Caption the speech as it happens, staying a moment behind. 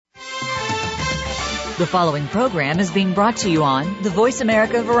The following program is being brought to you on the Voice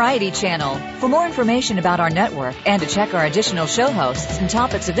America Variety Channel. For more information about our network and to check our additional show hosts and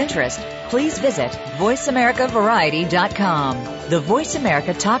topics of interest, please visit voiceamericavariety.com. The Voice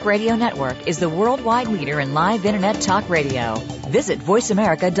America Talk Radio Network is the worldwide leader in live Internet talk radio. Visit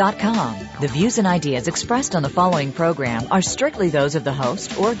voiceamerica.com. The views and ideas expressed on the following program are strictly those of the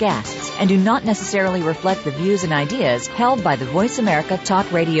host or guests and do not necessarily reflect the views and ideas held by the Voice America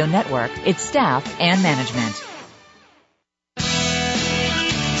Talk Radio Network, its staff, and management.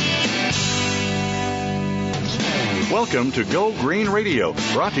 Welcome to Go Green Radio,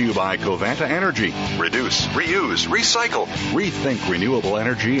 brought to you by Covanta Energy. Reduce, reuse, recycle. Rethink renewable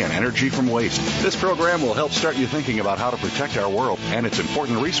energy and energy from waste. This program will help start you thinking about how to protect our world and its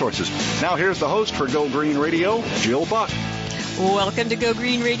important resources. Now here's the host for Go Green Radio, Jill Buck. Welcome to Go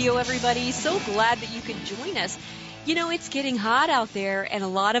Green Radio, everybody. So glad that you could join us. You know, it's getting hot out there, and a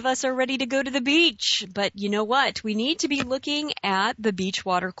lot of us are ready to go to the beach. But you know what? We need to be looking at the beach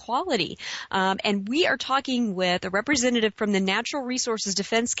water quality. And we are talking with a representative from the Natural Resources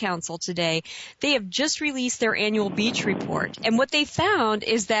Defense Council today. They have just released their annual beach report. And what they found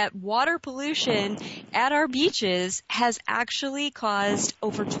is that water pollution at our beaches has actually caused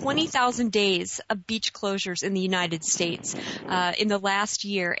over 20,000 days of beach closures in the United States in the last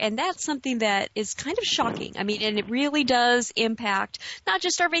year. And that's something that is kind of shocking. I mean, and it really does impact not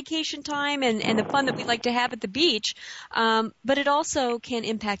just our vacation time and the fun that we like to have at the beach, but it also can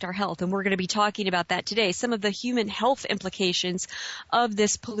impact our health. And we're going to be talking about that today, some of the human health implications of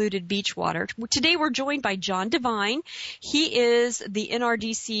this polluted beach water. Today we're joined by Jon Devine. He is the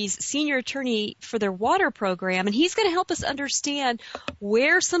NRDC's senior attorney for their water program, and he's going to help us understand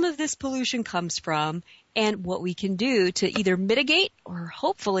where some of this pollution comes from and what we can do to either mitigate or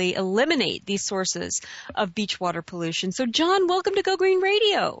hopefully eliminate these sources of beach water pollution. So, Jon, welcome to Go Green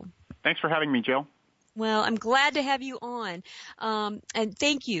Radio. Thanks for having me, Jill. Well, I'm glad to have you on. And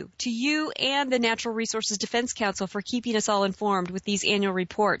thank you to you and the Natural Resources Defense Council for keeping us all informed with these annual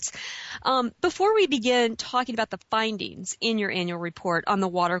reports. Before we begin talking about the findings in your annual report on the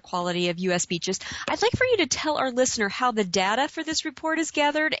water quality of U.S. beaches, I'd like for you to tell our listener how the data for this report is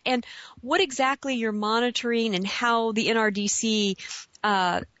gathered and what exactly you're monitoring and how the NRDC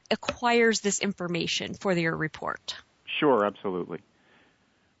acquires this information for your report. Sure, absolutely.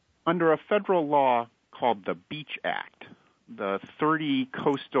 Under a federal law called the Beach Act, the 30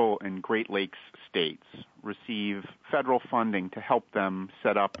 coastal and Great Lakes states receive federal funding to help them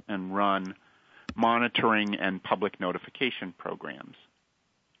set up and run monitoring and public notification programs.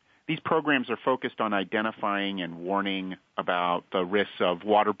 These programs are focused on identifying and warning about the risks of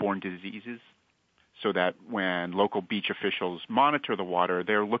waterborne diseases so that when local beach officials monitor the water,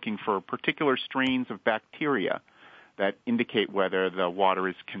 they're looking for particular strains of bacteria that indicate whether the water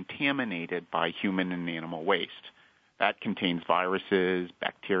is contaminated by human and animal waste. That contains viruses,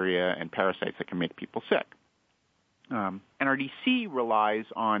 bacteria, and parasites that can make people sick. NRDC relies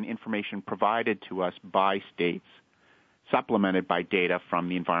on information provided to us by states, supplemented by data from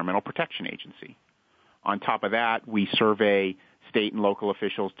the Environmental Protection Agency. On top of that, we survey state and local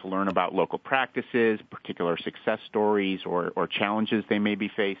officials to learn about local practices, particular success stories, or challenges they may be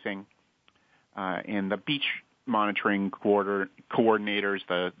facing. And the beach monitoring coordinators,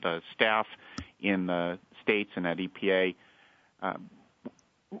 the staff in the states and at EPA,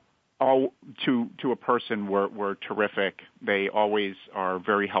 all to a person were terrific. They always are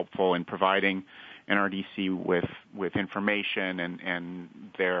very helpful in providing NRDC with information, and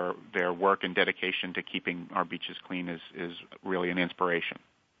their work and dedication to keeping our beaches clean is really an inspiration.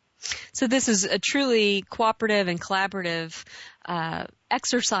 So this is a truly cooperative and collaborative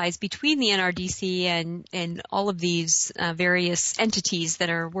exercise between the NRDC and all of these various entities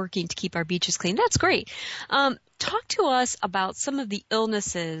that are working to keep our beaches clean. That's great. Talk to us about some of the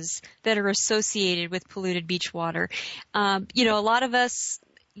illnesses that are associated with polluted beach water. A lot of us,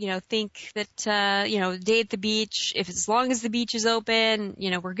 think that, day at the beach, as long as the beach is open,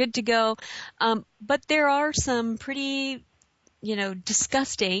 we're good to go. But there are some pretty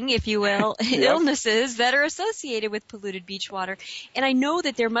disgusting, if you will, illnesses that are associated with polluted beach water. And I know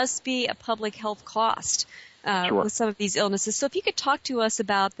that there must be a public health cost Sure. with some of these illnesses. So if you could talk to us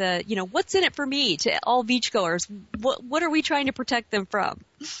about what's in it for me, to all beachgoers, what are we trying to protect them from?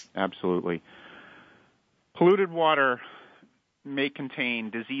 Absolutely. Polluted water may contain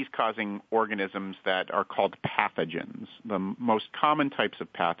disease-causing organisms that are called pathogens. The most common types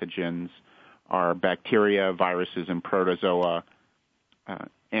of pathogens are bacteria, viruses, and protozoa,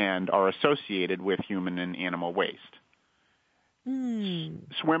 and are associated with human and animal waste.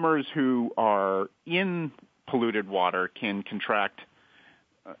 Swimmers who are in polluted water can contract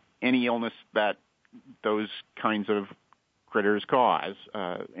any illness that those kinds of critters cause,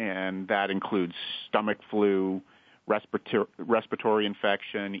 and that includes stomach flu, respiratory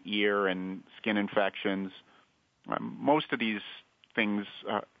infection, ear and skin infections. Most of these things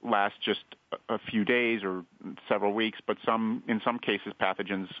last just a few days or several weeks, but in some cases,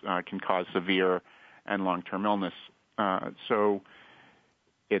 pathogens can cause severe and long-term illness. So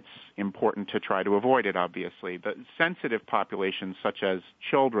it's important to try to avoid it, obviously. The sensitive populations, such as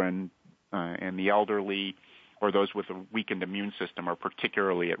children and the elderly or those with a weakened immune system, are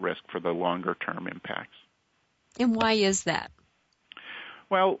particularly at risk for the longer-term impacts. And why is that?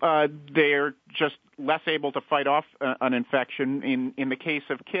 Well, they're just less able to fight off an infection. In the case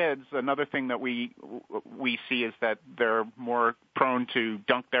of kids, another thing that we see is that they're more prone to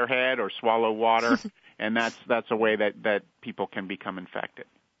dunk their head or swallow water, and that's a way that people can become infected.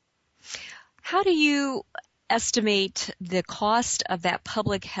 How do you estimate the cost of that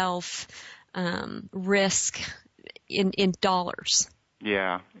public health risk in dollars?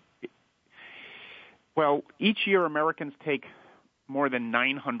 Yeah. Well, each year Americans take more than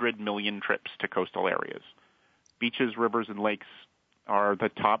 900 million trips to coastal areas. Beaches, rivers, and lakes are the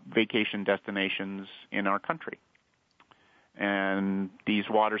top vacation destinations in our country. And these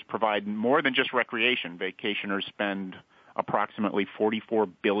waters provide more than just recreation. Vacationers spend approximately $44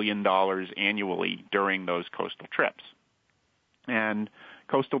 billion annually during those coastal trips. And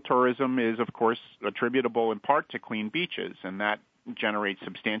coastal tourism is, of course, attributable in part to clean beaches, and that generates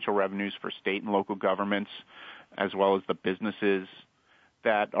substantial revenues for state and local governments, as well as the businesses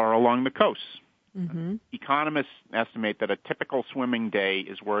that are along the coast. Mm-hmm. Economists estimate that a typical swimming day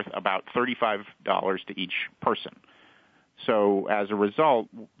is worth about $35 to each person. So as a result,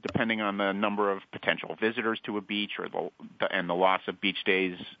 depending on the number of potential visitors to a beach or the loss of beach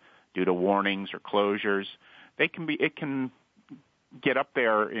days due to warnings or closures, it can get up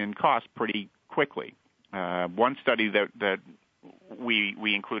there in cost pretty quickly. One study that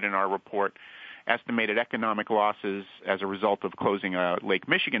we include in our report estimated economic losses as a result of closing a Lake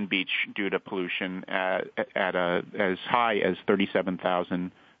Michigan beach due to pollution at as high as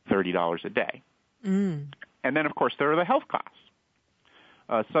 $37,030 a day. Mm. And then, of course, there are the health costs.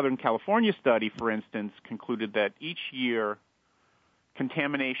 A Southern California study, for instance, concluded that each year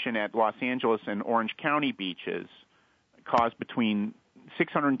contamination at Los Angeles and Orange County beaches caused between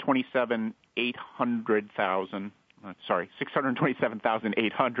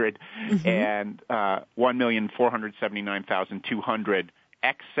 627,800 mm-hmm. and 1,479,200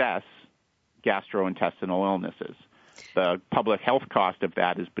 excess gastrointestinal illnesses. The public health cost of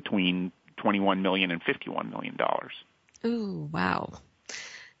that is between $21 million and $51 million. Ooh, wow.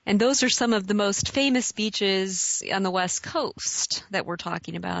 And those are some of the most famous beaches on the West Coast that we're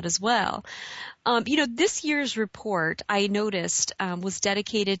talking about as well. This year's report, I noticed, was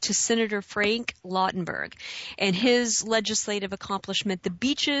dedicated to Senator Frank Lautenberg and his legislative accomplishment, the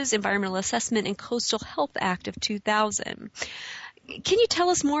Beaches, Environmental Assessment, and Coastal Health Act of 2000. Can you tell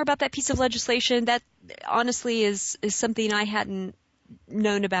us more about that piece of legislation? That honestly is something I hadn't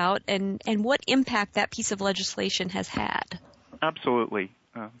known about, and what impact that piece of legislation has had. Absolutely.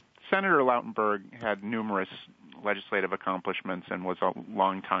 Senator Lautenberg had numerous legislative accomplishments and was a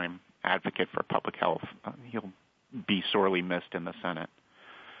longtime advocate for public health. He'll be sorely missed in the Senate.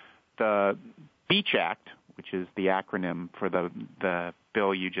 The Beach Act, which is the acronym for the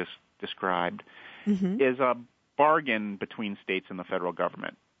bill you just described, mm-hmm. is a bargain between states and the federal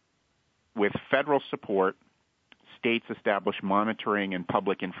government. With federal support, states establish monitoring and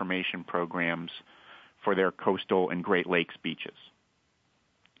public information programs for their coastal and Great Lakes beaches.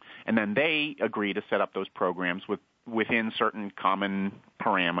 And then they agree to set up those programs within certain common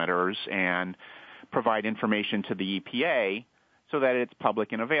parameters and provide information to the EPA so that it's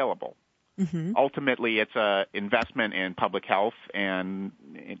public and available. Mm-hmm. Ultimately, it's an investment in public health and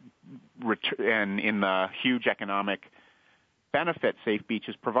in the huge economic benefit safe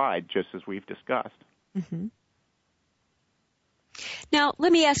beaches provide, just as we've discussed. Mm-hmm. Now,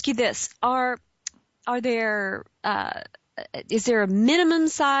 let me ask you this. Is there a minimum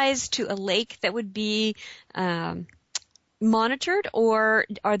size to a lake that would be monitored, or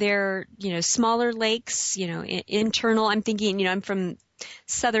are there, smaller lakes, internal? I'm thinking, I'm from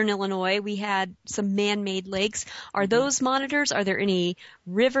southern Illinois. We had some man-made lakes. Are those monitors? Are there any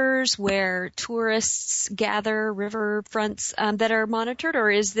rivers where tourists gather, river fronts that are monitored, or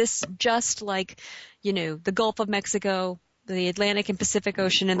is this just like, the Gulf of Mexico, the Atlantic and Pacific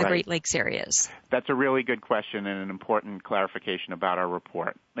Ocean, and the Great Lakes areas? That's a really good question and an important clarification about our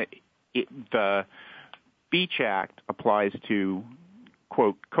report. The Beach Act applies to,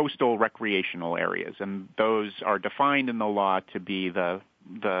 quote, coastal recreational areas, and those are defined in the law to be the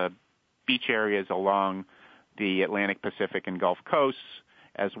beach areas along the Atlantic, Pacific, and Gulf coasts,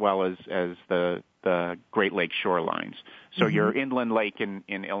 as well as the Great Lakes shorelines. So your inland lake in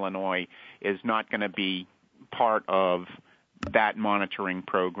Illinois is not going to be part of that monitoring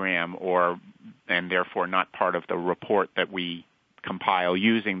program, and therefore not part of the report that we compile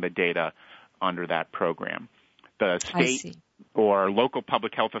using the data under that program. The state or local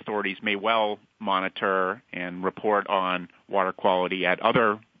public health authorities may well monitor and report on water quality at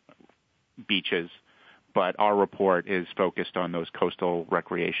other beaches, but our report is focused on those coastal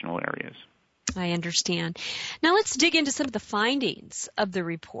recreational areas. I understand. Now let's dig into some of the findings of the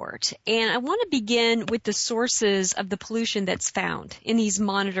report. And I want to begin with the sources of the pollution that's found in these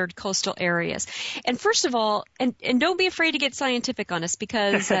monitored coastal areas. And first of all, and don't be afraid to get scientific on us,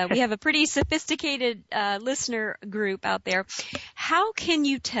 because we have a pretty sophisticated listener group out there. How can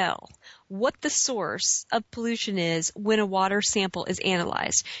you tell what the source of pollution is when a water sample is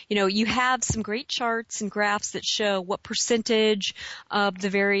analyzed? You know, you have some great charts and graphs that show what percentage of the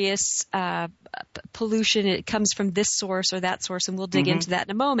various pollution it comes from this source or that source, and we'll dig into that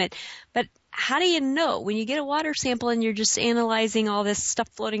in a moment. But how do you know when you get a water sample and you're just analyzing all this stuff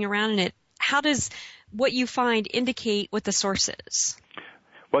floating around in it? How does what you find indicate what the source is?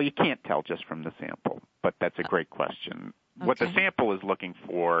 Well, you can't tell just from the sample, but that's a great question. Okay. What the sample is looking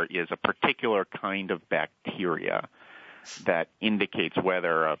for is a particular kind of bacteria that indicates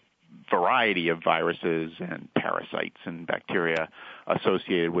whether a variety of viruses and parasites and bacteria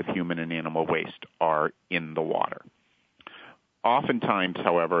associated with human and animal waste are in the water. Oftentimes,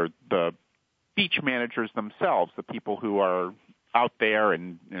 however, the beach managers themselves, the people who are out there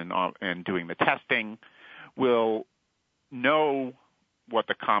and doing the testing, will know what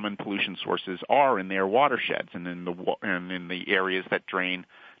the common pollution sources are in their watersheds and in the areas that drain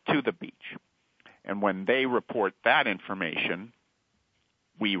to the beach. And when they report that information,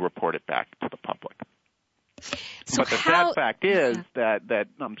 we report it back to the public. So but the sad fact is that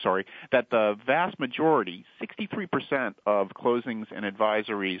the vast majority, 63% of closings and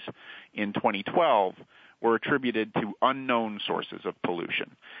advisories in 2012 were attributed to unknown sources of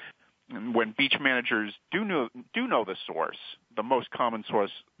pollution. And when beach managers do know the source, the most common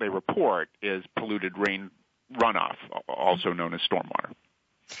source they report is polluted rain runoff, also known as stormwater.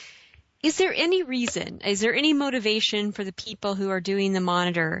 Is there any reason, is there any motivation for the people who are doing the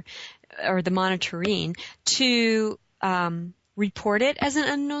monitor or the monitoring to report it as an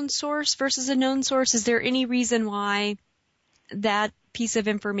unknown source versus a known source? Is there any reason why that piece of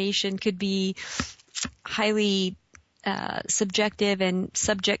information could be highly subjective and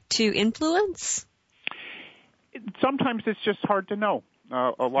subject to influence? Sometimes it's just hard to know.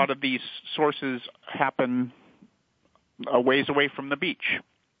 A lot of these sources happen a ways away from the beach.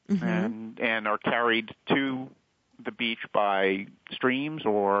 And are carried to the beach by streams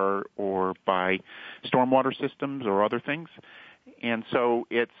or by stormwater systems or other things. And so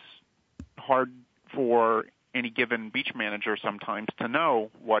it's hard for any given beach manager sometimes to know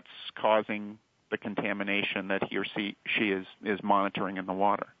what's causing the contamination that he or she is monitoring in the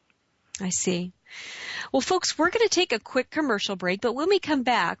water. I see. Well, folks, we're going to take a quick commercial break, but when we come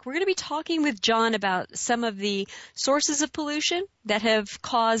back, we're going to be talking with Jon about some of the sources of pollution that have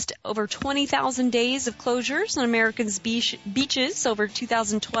caused over 20,000 days of closures on Americans' beaches over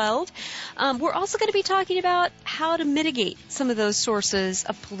 2012. We're also going to be talking about how to mitigate some of those sources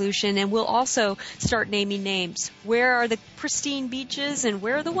of pollution, and we'll also start naming names. Where are the pristine beaches and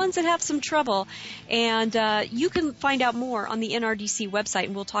where are the ones that have some trouble? And you can find out more on the NRDC website,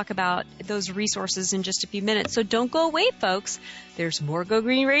 and we'll talk about those resources in just a few minutes. So don't go away, folks. There's more Go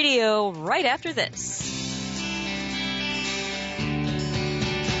Green Radio right after this.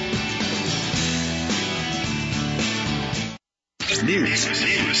 News,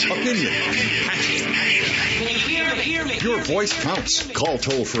 opinion, your voice counts. Call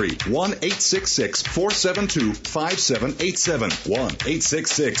toll-free 1-866-472-5787.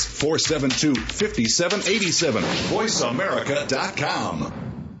 1-866-472-5787. VoiceAmerica.com.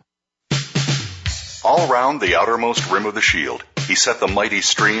 All round the outermost rim of the shield, he set the mighty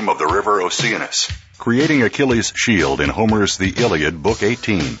stream of the river Oceanus, creating Achilles' shield in Homer's The Iliad, Book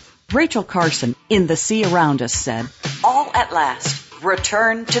 18. Rachel Carson, in The Sea Around Us, said, "All at last,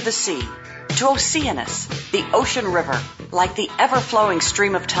 return to the sea, to Oceanus, the ocean river, like the ever-flowing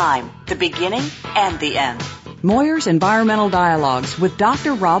stream of time, the beginning and the end." Moyer's Environmental Dialogues with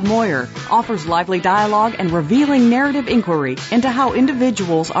Dr. Rob Moyer offers lively dialogue and revealing narrative inquiry into how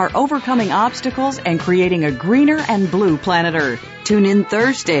individuals are overcoming obstacles and creating a greener and blue planet Earth. Tune in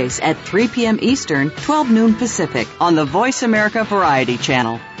Thursdays at 3 p.m. Eastern, 12 noon Pacific on the Voice America Variety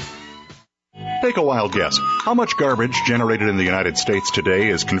Channel. Take a wild guess. How much garbage generated in the United States today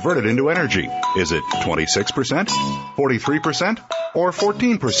is converted into energy? Is it 26%, 43%, or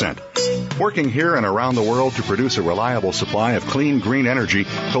 14%? Working here and around the world to produce a reliable supply of clean, green energy,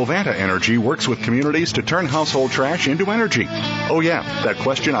 Covanta Energy works with communities to turn household trash into energy. Oh yeah, that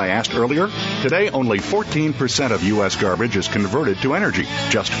question I asked earlier? Today, only 14% of U.S. garbage is converted to energy.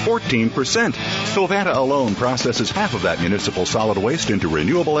 Just 14%. Covanta alone processes half of that municipal solid waste into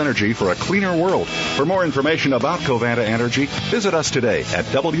renewable energy for a cleaner world. For more information about Covanta Energy, visit us today at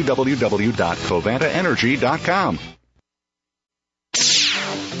www.covantaenergy.com.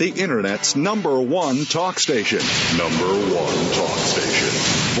 The Internet's #1 talk station. #1 talk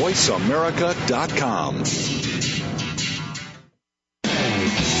station. VoiceAmerica.com.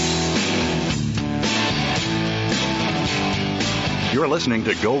 You're listening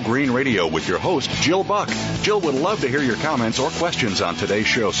to Go Green Radio with your host, Jill Buck. Jill would love to hear your comments or questions on today's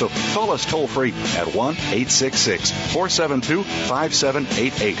show, so call us toll-free at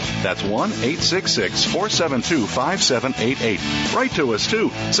 1-866-472-5788. That's 1-866-472-5788. Write to us,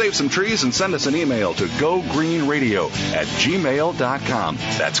 too. Save some trees and send us an email to gogreenradio@gmail.com.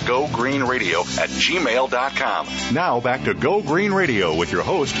 That's gogreenradio@gmail.com. Now back to Go Green Radio with your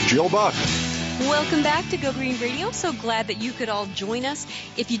host, Jill Buck. Welcome back to Go Green Radio. So glad that you could all join us.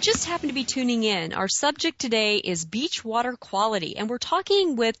 If you just happen to be tuning in, our subject today is beach water quality. And we're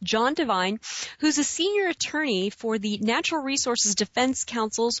talking with Jon Devine, who's a senior attorney for the Natural Resources Defense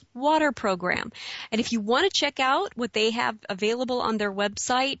Council's water program. And if you want to check out what they have available on their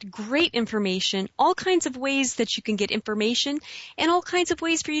website, great information, all kinds of ways that you can get information, and all kinds of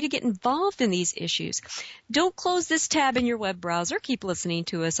ways for you to get involved in these issues. Don't close this tab in your web browser. Keep listening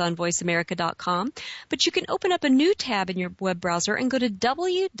to us on voiceamerica.com. But you can open up a new tab in your web browser and go to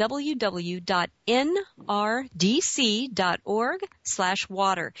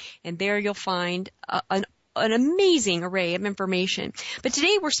www.nrdc.org/water. And there you'll find an amazing array of information. But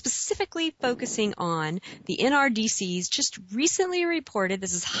today we're specifically focusing on the NRDC's just recently reported,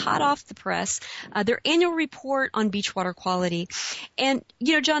 this is hot off the press, their annual report on beach water quality. And,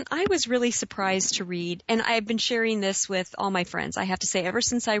 you know, Jon, I was really surprised to read, and I've been sharing this with all my friends. I have to say, ever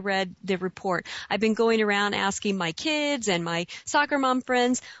since I read the report, I've been going around asking my kids and my soccer mom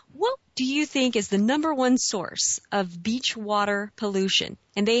friends, what do you think is the #1 source of beach water pollution?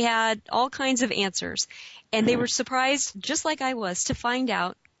 And they had all kinds of answers. And they were surprised, just like I was, to find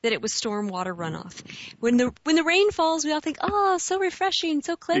out that it was stormwater runoff. When the rain falls, we all think, oh, so refreshing,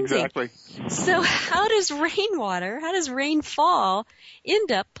 so cleansing. Exactly. So how does rainfall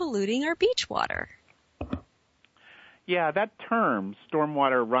end up polluting our beach water? Yeah, that term,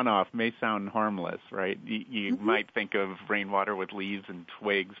 stormwater runoff, may sound harmless, right? You might think of rainwater with leaves and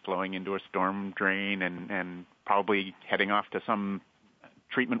twigs flowing into a storm drain and probably heading off to some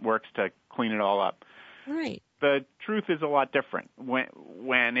treatment works to clean it all up. Right. The truth is a lot different.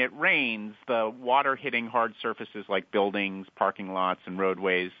 When it rains, the water hitting hard surfaces like buildings, parking lots, and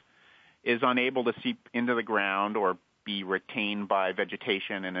roadways is unable to seep into the ground or be retained by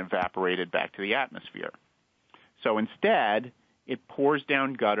vegetation and evaporated back to the atmosphere. So instead, it pours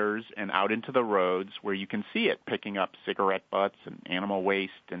down gutters and out into the roads where you can see it picking up cigarette butts and animal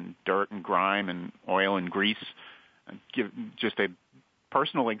waste and dirt and grime and oil and grease. Give just a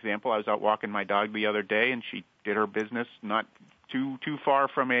personal example, I was out walking my dog the other day, and she did her business not too far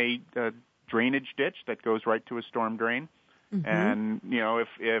from a drainage ditch that goes right to a storm drain. Mm-hmm. And, you know,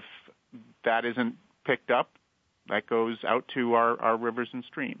 if that isn't picked up, that goes out to our rivers and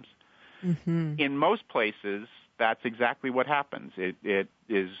streams. Mm-hmm. In most places, that's exactly what happens. It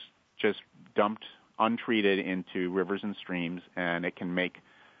is just dumped untreated into rivers and streams, and it can make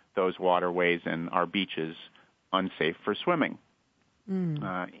those waterways and our beaches unsafe for swimming.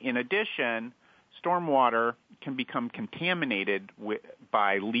 In addition, stormwater can become contaminated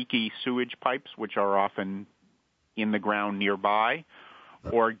by leaky sewage pipes, which are often in the ground nearby,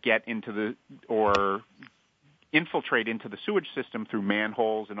 or infiltrate into the sewage system through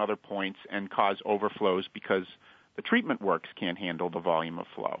manholes and other points and cause overflows because the treatment works can't handle the volume of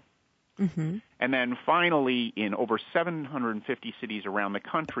flow. Mm-hmm. And then finally, in over 750 cities around the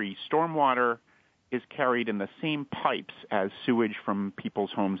country, stormwater is carried in the same pipes as sewage from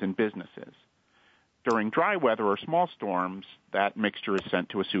people's homes and businesses. During dry weather or small storms, that mixture is sent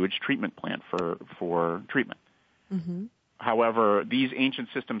to a sewage treatment plant for treatment. Mm-hmm. However, these ancient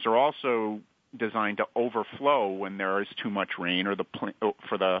systems are also designed to overflow when there is too much rain or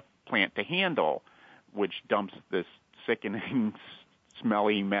for the plant to handle, which dumps this sickening,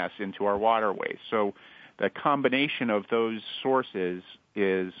 smelly mess into our waterways. So the combination of those sources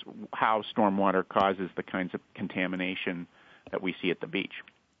is how stormwater causes the kinds of contamination that we see at the beach.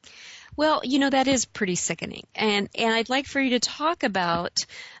 Well, that is pretty sickening. And I'd like for you to talk about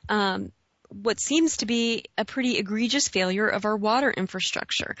what seems to be a pretty egregious failure of our water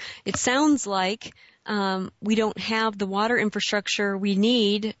infrastructure. It sounds like we don't have the water infrastructure we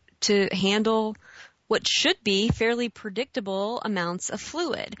need to handle what should be fairly predictable amounts of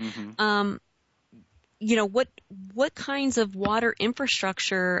fluid. Mm-hmm. What kinds of water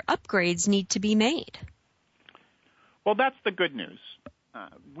infrastructure upgrades need to be made? Well, that's the good news.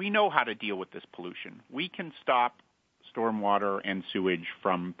 We know how to deal with this pollution. We can stop stormwater and sewage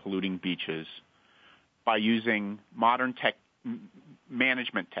from polluting beaches by using modern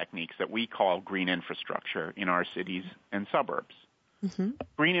management techniques that we call green infrastructure in our cities and suburbs. Mm-hmm.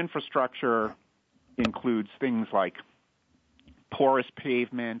 Green infrastructure includes things like porous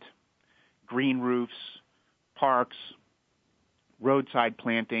pavement, green roofs, parks, roadside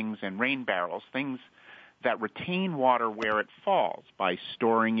plantings, and rain barrels, things that retain water where it falls by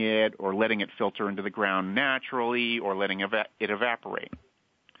storing it or letting it filter into the ground naturally or letting it evaporate.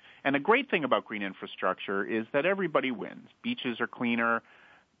 And the great thing about green infrastructure is that everybody wins. Beaches are cleaner.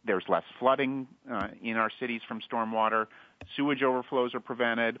 There's less flooding in our cities from stormwater. Sewage overflows are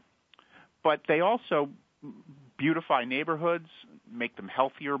prevented. But they also beautify neighborhoods, make them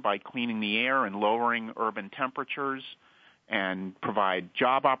healthier by cleaning the air and lowering urban temperatures, and provide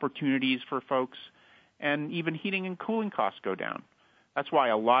job opportunities for folks. And even heating and cooling costs go down. That's why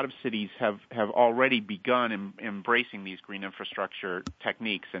a lot of cities have already begun embracing these green infrastructure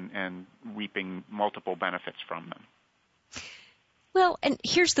techniques and reaping multiple benefits from them. Well, and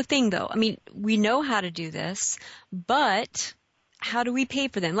here's the thing, though. I mean, we know how to do this, but how do we pay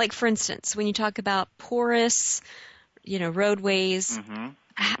for them? Like, for instance, when you talk about porous, roadways, Mm-hmm.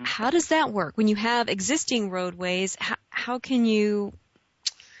 How does that work? When you have existing roadways, how can you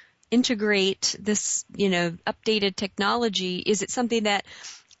integrate this, updated technology? Is it something that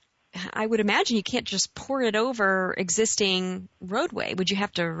I would imagine you can't just pour it over existing roadway? Would you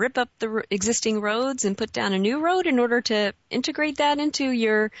have to rip up the existing roads and put down a new road in order to integrate that into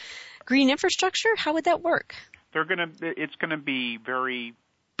your green infrastructure? How would that work? It's going to be very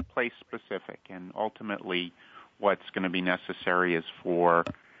place specific, and ultimately what's going to be necessary is for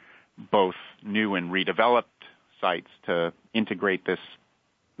both new and redeveloped sites to integrate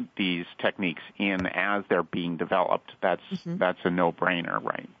these techniques in as they're being developed. That's a no-brainer,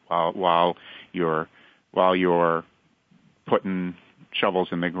 right? While you're putting shovels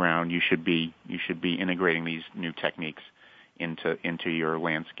in the ground, you should be integrating these new techniques into your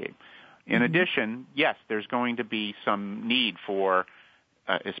landscape. In addition, yes, there's going to be some need for,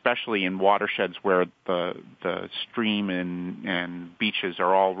 especially in watersheds where the stream and beaches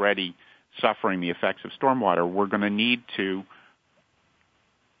are already suffering the effects of stormwater, we're going to need to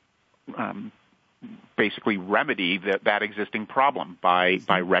basically remedy that existing problem by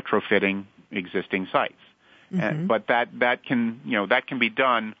retrofitting existing sites. Mm-hmm. But that can be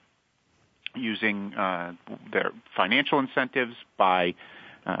done using their financial incentives by,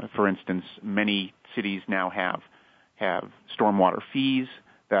 for instance, many cities now have stormwater fees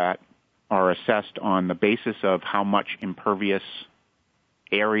that are assessed on the basis of how much impervious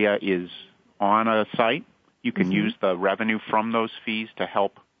area is on a site. You can use the revenue from those fees to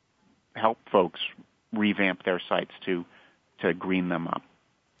help folks revamp their sites to green them up.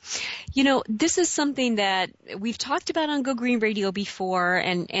 This is something that we've talked about on Go Green Radio before,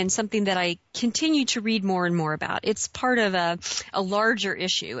 and something that I continue to read more and more about. It's part of a larger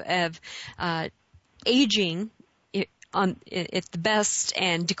issue of aging at the best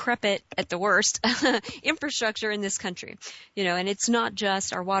and decrepit at the worst infrastructure in this country. And it's not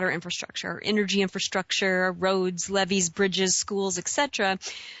just our water infrastructure, our energy infrastructure, our roads, levees, bridges, schools, etc.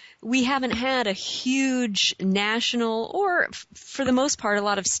 We haven't had a huge national, or for the most part, a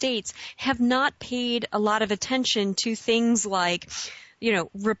lot of states have not paid a lot of attention to things like,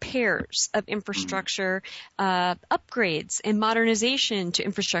 repairs of infrastructure, upgrades and modernization to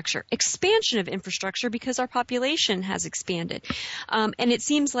infrastructure, expansion of infrastructure because our population has expanded. And it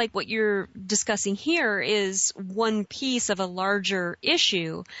seems like what you're discussing here is one piece of a larger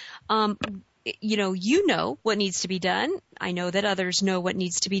issue. You know what needs to be done. I know that others know what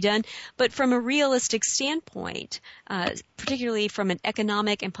needs to be done. But from a realistic standpoint, particularly from an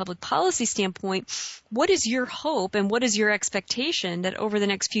economic and public policy standpoint, what is your hope and what is your expectation that over the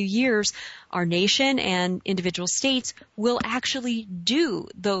next few years, our nation and individual states will actually do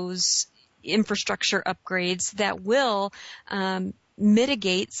those infrastructure upgrades that will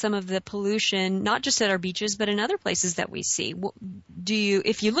mitigate some of the pollution, not just at our beaches, but in other places that we see?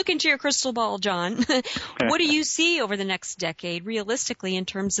 If you look into your crystal ball, John, what do you see over the next decade, realistically, in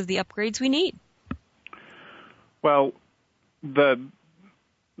terms of the upgrades we need? Well, the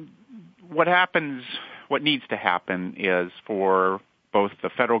what needs to happen is for both the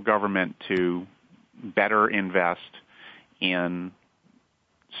federal government to better invest in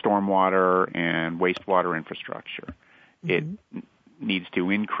stormwater and wastewater infrastructure. It needs to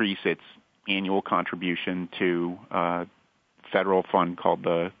increase its annual contribution to a federal fund called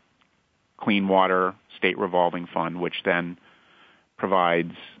the Clean Water State Revolving Fund, which then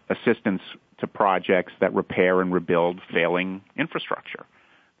provides assistance to projects that repair and rebuild failing infrastructure.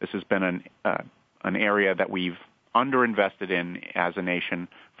 This has been an area that we've underinvested in as a nation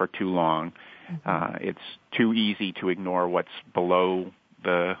for too long. It's too easy to ignore what's below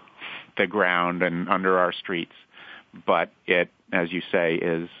the ground and under our streets, but it, as you say,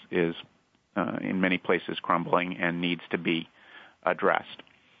 is in many places crumbling and needs to be addressed.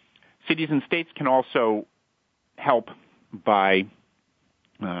 Cities and states can also help by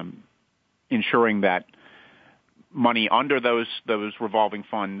ensuring that money under those revolving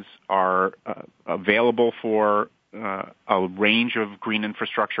funds are available for a range of green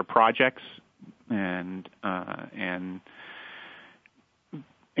infrastructure projects, and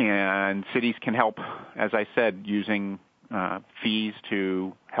cities can help, as I said, using fees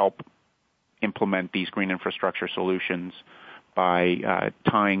to help implement these green infrastructure solutions by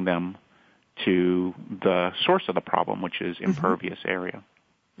tying them to the source of the problem, which is impervious area.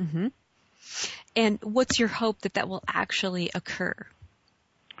 Mm-hmm. And what's your hope that will actually occur?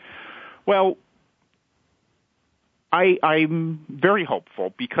 Well, I'm very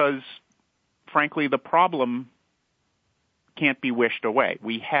hopeful because, frankly, the problem can't be wished away.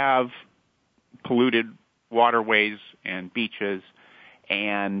 We have polluted waterways and beaches,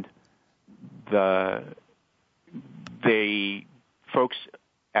 and the folks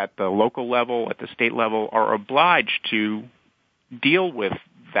at the local level, at the state level, are obliged to deal with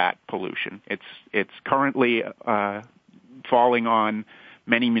that pollution. It's currently falling on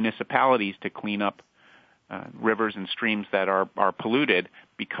many municipalities to clean up rivers and streams that are polluted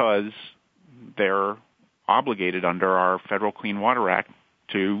because they're obligated under our Federal Clean Water Act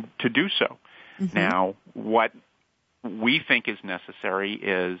to do so. Mm-hmm. Now, what we think is necessary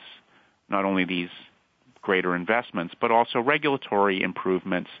is not only these greater investments, but also regulatory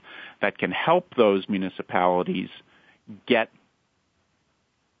improvements that can help those municipalities get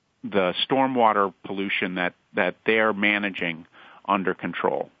the stormwater pollution that they're managing under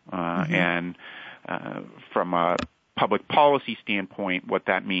control. And from a public policy standpoint, what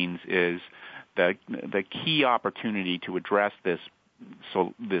that means is the key opportunity to address this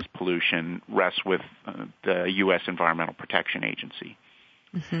pollution rests with the U.S. Environmental Protection Agency.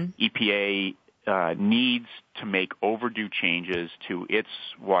 EPA needs to make overdue changes to its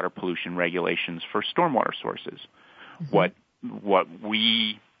water pollution regulations for stormwater sources. What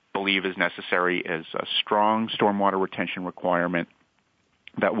we believe is necessary is a strong stormwater retention requirement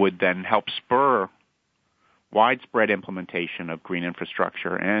that would then help spur widespread implementation of green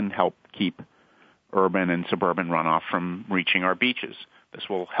infrastructure and help keep urban and suburban runoff from reaching our beaches. This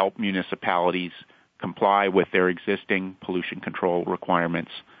will help municipalities comply with their existing pollution control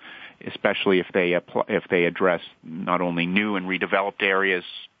requirements, especially if they address not only new and redeveloped areas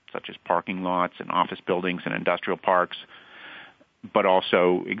such as parking lots and office buildings and industrial parks, but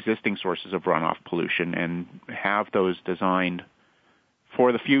also existing sources of runoff pollution, and have those designed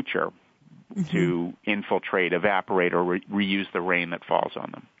for the future to infiltrate, evaporate, or reuse the rain that falls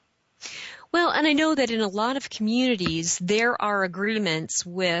on them. Well, and I know that in a lot of communities, there are agreements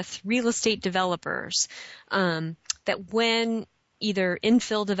with real estate developers that when either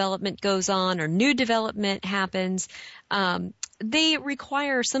infill development goes on or new development happens, they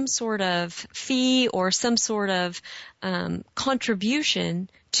require some sort of fee or some sort of contribution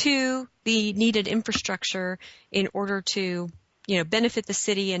to the needed infrastructure in order to benefit the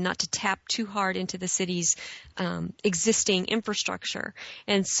city and not to tap too hard into the city's existing infrastructure.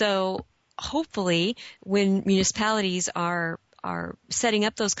 And so hopefully when municipalities are setting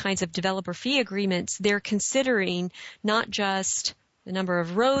up those kinds of developer fee agreements, they're considering not just the number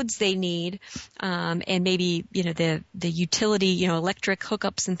of roads they need, and maybe, the utility, electric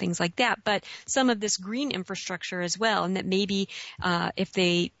hookups and things like that, but some of this green infrastructure as well. And that maybe, if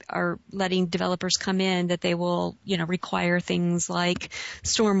they are letting developers come in, that they will, require things like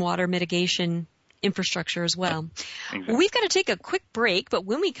stormwater mitigation infrastructure as well. Exactly. Well, we've got to take a quick break, but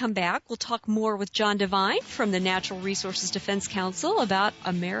when we come back, we'll talk more with Jon Devine from the Natural Resources Defense Council about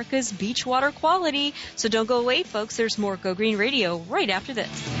America's beach water quality. So don't go away, folks. There's more Go Green Radio right after this.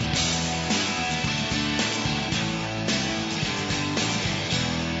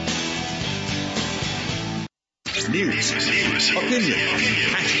 news, opinion.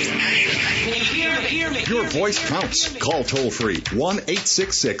 Your voice counts. Call toll-free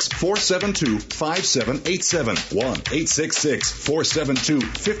 1-866-472-5787.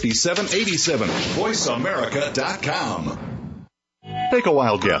 1-866-472-5787. VoiceAmerica.com. Take a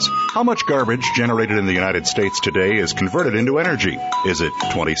wild guess. How much garbage generated in the United States today is converted into energy? Is it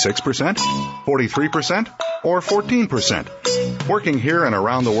 26%, 43%, or 14%? Working here and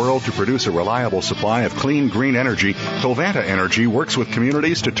around the world to produce a reliable supply of clean, green energy, Covanta Energy works with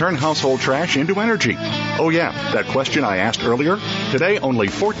communities to turn household trash into energy. Oh yeah, that question I asked earlier? Today, only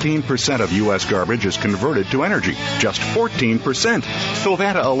 14% of U.S. garbage is converted to energy. Just 14%.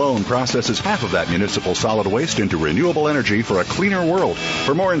 Covanta alone processes half of that municipal solid waste into renewable energy for a cleaner world.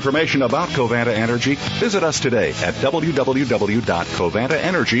 For more information about Covanta Energy, visit us today at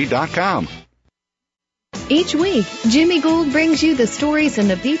www.covantaenergy.com. Each week, Jimmy Gould brings you the stories and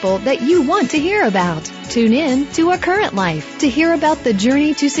the people that you want to hear about. Tune in to Our Current Life to hear about the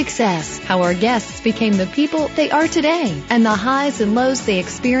journey to success, how our guests became the people they are today, and the highs and lows they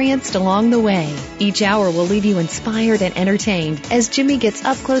experienced along the way. Each hour will leave you inspired and entertained as Jimmy gets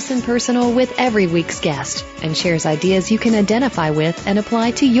up close and personal with every week's guest and shares ideas you can identify with and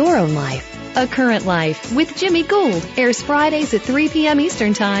apply to your own life. A Current Life with Jimmy Gould airs Fridays at 3 p.m.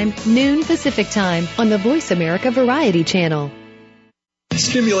 Eastern Time, noon Pacific Time on the Voice America Variety Channel.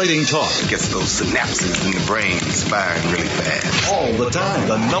 Stimulating talk. Gets those synapses in the brain firing really fast. All the time.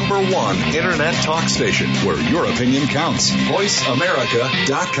 The #1 Internet talk station where your opinion counts.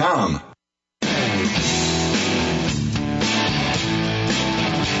 VoiceAmerica.com.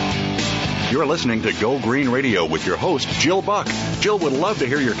 You're listening to Go Green Radio with your host, Jill Buck. Jill would love to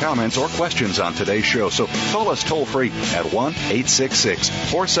hear your comments or questions on today's show, so call us toll-free at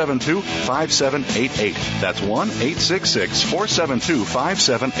 1-866-472-5788. That's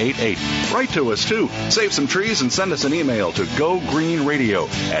 1-866-472-5788. Write to us, too. Save some trees and send us an email to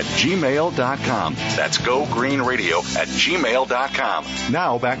gogreenradio@gmail.com. That's gogreenradio@gmail.com.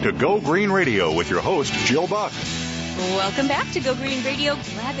 Now back to Go Green Radio with your host, Jill Buck. Welcome back to Go Green Radio.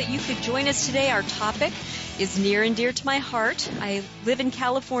 Glad that you could join us today. Our topic is near and dear to my heart. I live in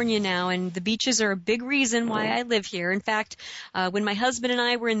California now, and the beaches are a big reason why I live here. In fact, when my husband and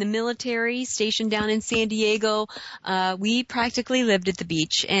I were in the military, stationed down in San Diego, we practically lived at the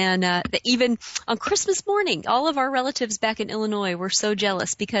beach. And even on Christmas morning, all of our relatives back in Illinois were so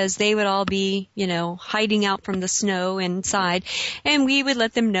jealous because they would all be, hiding out from the snow inside. And we would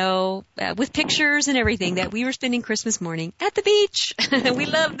let them know with pictures and everything that we were spending Christmas morning at the beach. We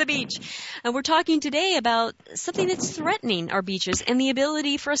love the beach. And we're talking today about something that's threatening our beaches and the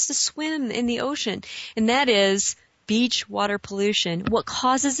ability for us to swim in the ocean, and that is beach water pollution, what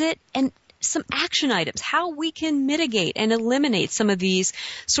causes it, and some action items, how we can mitigate and eliminate some of these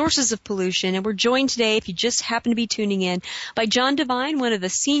sources of pollution. And we're joined today, if you just happen to be tuning in, by Jon Devine, one of the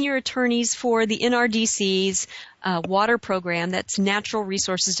senior attorneys for the NRDC's water program, that's Natural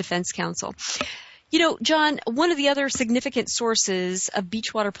Resources Defense Council. John, one of the other significant sources of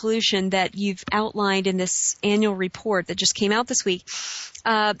beach water pollution that you've outlined in this annual report that just came out this week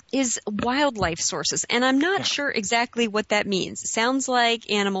is wildlife sources. And I'm not sure exactly what that means. It sounds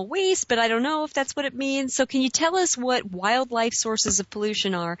like animal waste, but I don't know if that's what it means. So can you tell us what wildlife sources of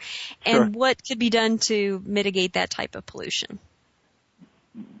pollution are and what could be done to mitigate that type of pollution?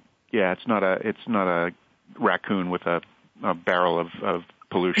 Yeah, it's not a raccoon with a barrel of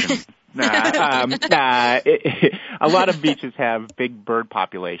pollution. A lot of beaches have big bird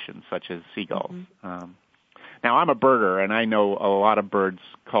populations, such as seagulls. Mm-hmm. Now, I'm a birder, and I know a lot of birds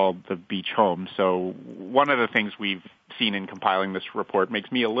called the beach home. So one of the things we've seen in compiling this report makes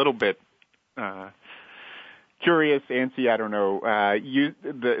me a little bit curious, antsy. I don't know.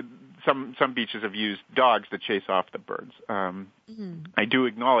 Some beaches have used dogs to chase off the birds. I do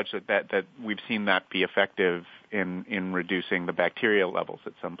acknowledge that we've seen that be effective in reducing the bacteria levels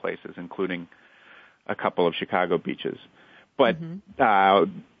at some places, including a couple of Chicago beaches. But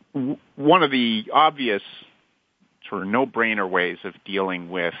one of the obvious sort of no-brainer ways of dealing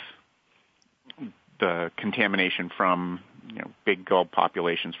with the contamination from big gull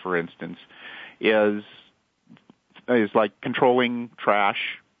populations, for instance, is like controlling trash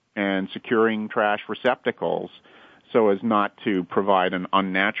and securing trash receptacles so as not to provide an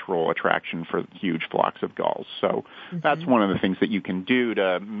unnatural attraction for huge flocks of gulls. So that's one of the things that you can do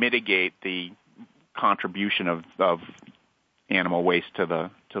to mitigate the contribution of animal waste to the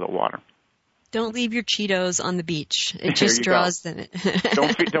water. Don't leave your Cheetos on the beach. It just draws them.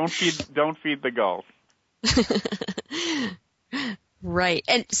 Don't feed the gulls. Right.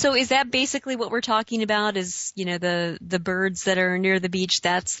 And so is that basically what we're talking about is, the birds that are near the beach,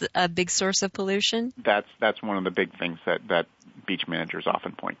 that's a big source of pollution? That's one of the big things that beach managers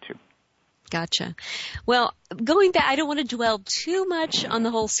often point to. Gotcha. Well, going back, I don't want to dwell too much on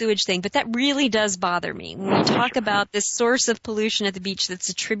the whole sewage thing, but that really does bother me. When we talk about this source of pollution at the beach that's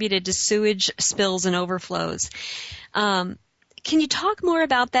attributed to sewage spills and overflows, can you talk more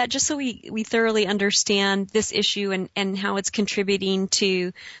about that just so we thoroughly understand this issue and how it's contributing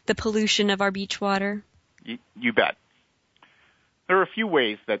to the pollution of our beach water? You bet. There are a few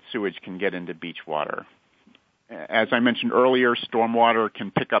ways that sewage can get into beach water. As I mentioned earlier, stormwater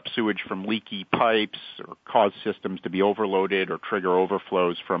can pick up sewage from leaky pipes or cause systems to be overloaded or trigger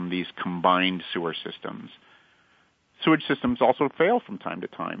overflows from these combined sewer systems. Sewage systems also fail from time to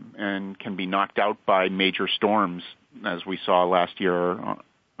time and can be knocked out by major storms, as we saw last year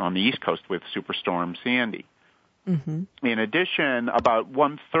on the East Coast with Superstorm Sandy. Mm-hmm. In addition, about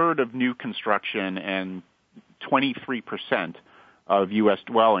 1/3 of new construction and 23% of U.S.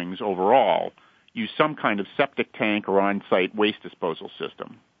 dwellings overall use some kind of septic tank or on-site waste disposal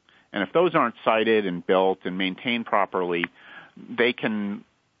system. And if those aren't sited and built and maintained properly, they can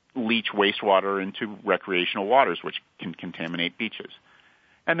leach wastewater into recreational waters, which can contaminate beaches.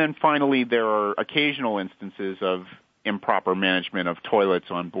 And then finally, there are occasional instances of improper management of toilets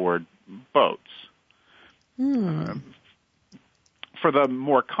on board boats. For the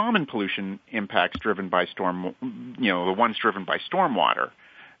more common pollution impacts driven by the ones driven by stormwater,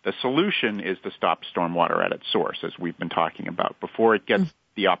 the solution is to stop stormwater at its source, as we've been talking about, before it gets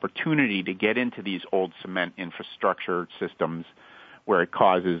the opportunity to get into these old cement infrastructure systems where it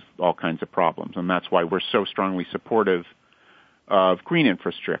causes all kinds of problems. And that's why we're so strongly supportive of green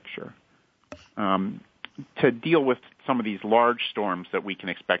infrastructure. To deal with some of these large storms that we can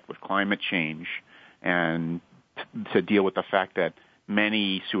expect with climate change and to deal with the fact that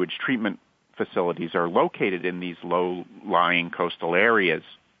many sewage treatment facilities are located in these low-lying coastal areas,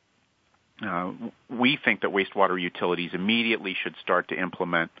 we think that wastewater utilities immediately should start to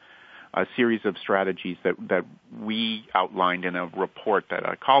implement a series of strategies that we outlined in a report that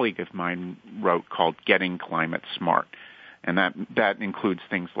a colleague of mine wrote called Getting Climate Smart. And that includes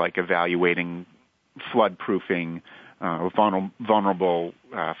things like evaluating flood-proofing vulnerable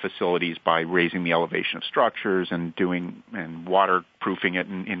facilities by raising the elevation of structures and waterproofing it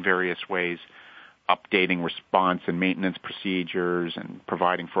in various ways, updating response and maintenance procedures, and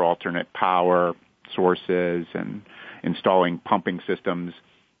providing for alternate power sources, and installing pumping systems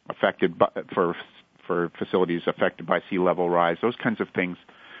for facilities affected by sea level rise. Those kinds of things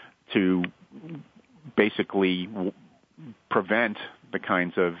to basically prevent the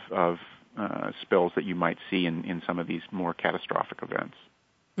kinds of spills that you might see in some of these more catastrophic events.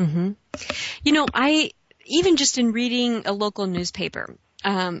 Mm-hmm. Even just in reading a local newspaper,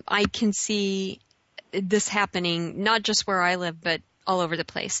 I can see this happening not just where I live, but all over the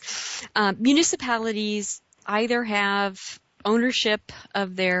place. Municipalities either have ownership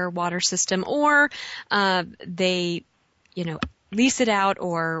of their water system or they, lease it out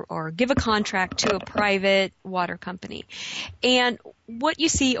or give a contract to a private water company. And what you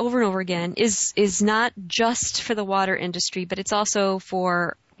see over and over again is not just for the water industry, but it's also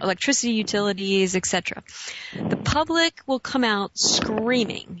for electricity utilities, etc. The public will come out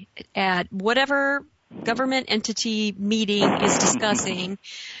screaming at whatever government entity meeting is discussing,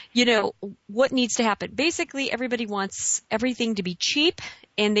 what needs to happen. Basically, everybody wants everything to be cheap,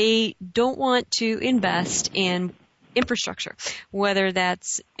 and they don't want to invest in infrastructure, whether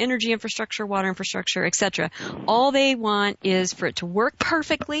that's energy infrastructure, water infrastructure, etc. All they want is for it to work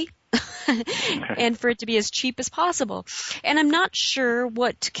perfectly and for it to be as cheap as possible. And I'm not sure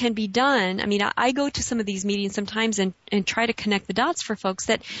what can be done. I mean, I go to some of these meetings sometimes and try to connect the dots for folks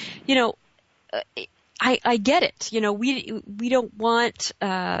that, I get it. We don't want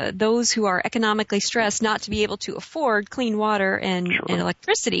those who are economically stressed not to be able to afford clean water and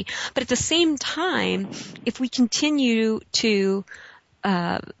electricity. But at the same time, if we continue to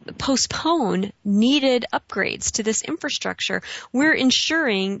postpone needed upgrades to this infrastructure, we're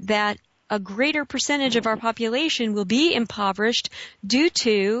ensuring that a greater percentage of our population will be impoverished due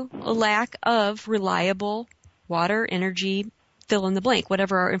to a lack of reliable water, energy, fill in the blank,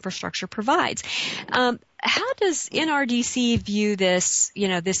 whatever our infrastructure provides. How does NRDC view this,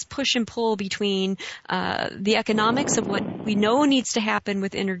 this push and pull between the economics of what we know needs to happen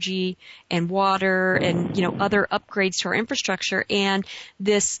with energy and water and, other upgrades to our infrastructure, and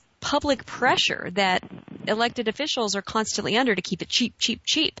this public pressure that elected officials are constantly under to keep it cheap, cheap,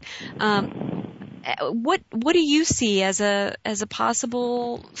 cheap? What do you see as a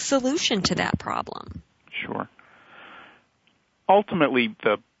possible solution to that problem? Sure. ultimately,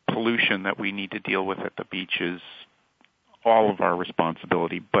 the pollution that we need to deal with at the beach is all of our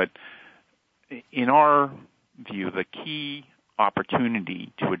responsibility. But in our view, the key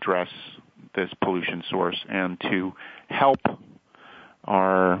opportunity to address this pollution source and to help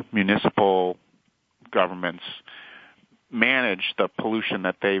our municipal governments manage the pollution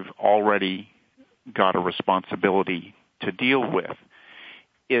that they've already got a responsibility to deal with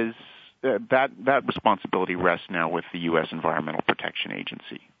is that responsibility rests now with the U.S. Environmental Protection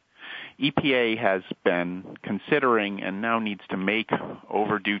Agency. EPA has been considering and now needs to make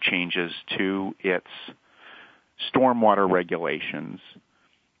overdue changes to its stormwater regulations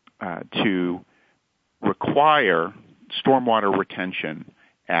to require stormwater retention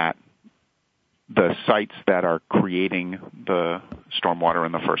at the sites that are creating the stormwater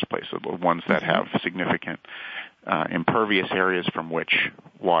in the first place, so the ones that have significant impervious areas from which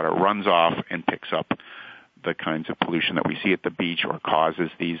water runs off and picks up the kinds of pollution that we see at the beach or causes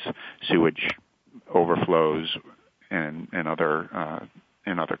these sewage overflows and other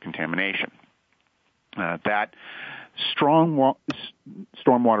contamination. That strong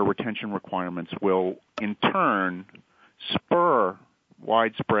stormwater retention requirements will in turn spur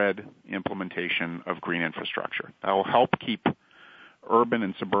widespread implementation of green infrastructure. That will help keep urban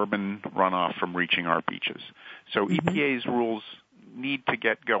and suburban runoff from reaching our beaches. So EPA's rules need to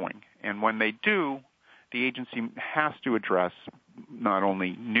get going. And when they do, the agency has to address not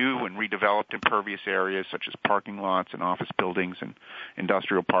only new and redeveloped impervious areas such as parking lots and office buildings and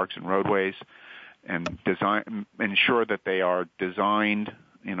industrial parks and roadways, and ensure that they are designed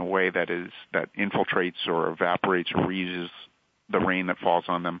in a way that infiltrates or evaporates or reuses the rain that falls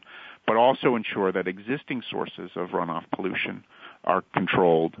on them, but also ensure that existing sources of runoff pollution are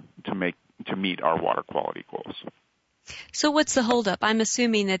controlled to meet our water quality goals. So what's the holdup? I'm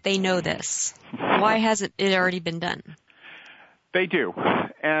assuming that they know this. Why hasn't it already been done? They do,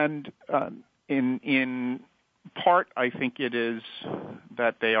 and in part, I think it is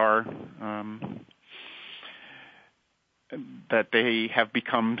that they are that they have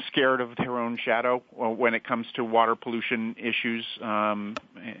become scared of their own shadow when it comes to water pollution issues by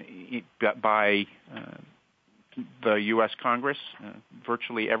the U.S. Congress.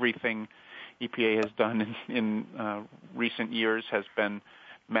 Virtually everything EPA has done in recent years has been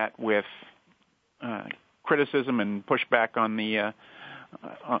met with criticism and pushback on the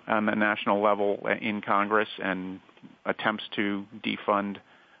national level in Congress, and attempts to defund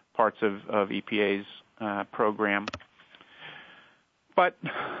parts of EPA's program. But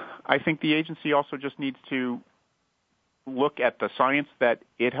I think the agency also just needs to look at the science that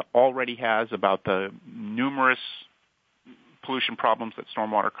it already has about the numerous pollution problems that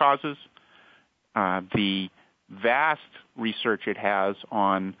stormwater causes, the vast research it has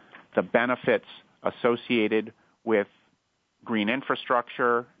on the benefits associated with green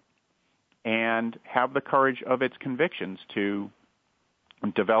infrastructure, and have the courage of its convictions to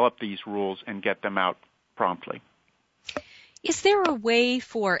develop these rules and get them out promptly. Is there a way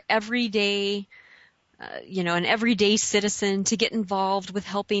for everyday, an everyday citizen to get involved with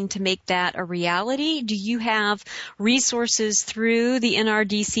helping to make that a reality? Do you have resources through the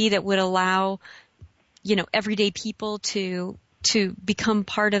NRDC that would allow, everyday people to become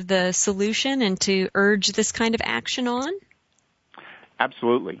part of the solution and to urge this kind of action on?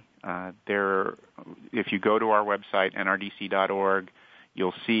 Absolutely. If you go to our website, nrdc.org,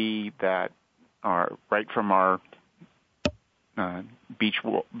 you'll see that right from our Beach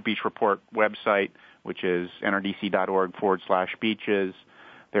Report website, which is nrdc.org/beaches.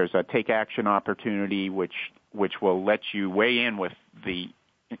 There's a take action opportunity which will let you weigh in with the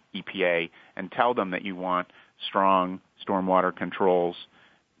EPA and tell them that you want strong stormwater controls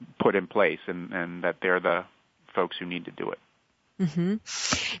put in place and that they're the folks who need to do it. Mm-hmm.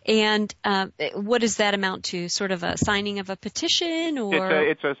 And what does that amount to? Sort of a signing of a petition, or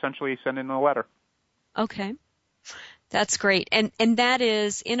it's essentially sending a letter. Okay. That's great. And that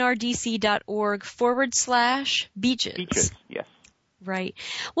is nrdc.org/beaches. Beaches, yes. Right.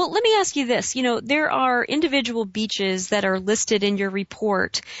 Well, let me ask you this. There are individual beaches that are listed in your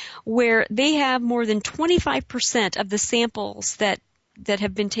report where they have more than 25% of the samples that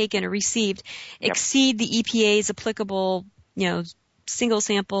have been taken or received exceed the EPA's applicable, single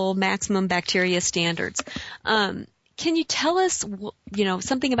sample maximum bacteria standards. Can you tell us,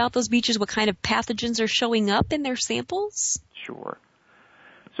 something about those beaches, what kind of pathogens are showing up in their samples? Sure.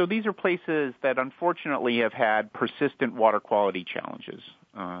 So these are places that unfortunately have had persistent water quality challenges.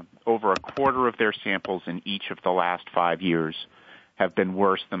 Over a quarter of their samples in each of the last 5 years have been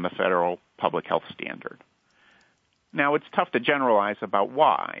worse than the federal public health standard. Now, it's tough to generalize about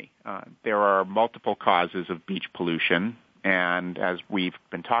why. There are multiple causes of beach pollution, And as we've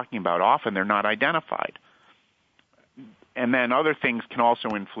been talking about, often they're not identified. And then other things can also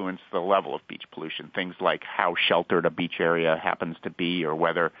influence the level of beach pollution, things like how sheltered a beach area happens to be, or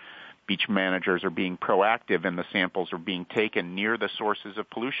whether beach managers are being proactive and the samples are being taken near the sources of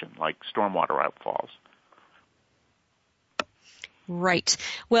pollution, like stormwater outfalls. Right.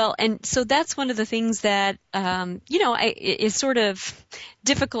 Well, and so that's one of the things that, is sort of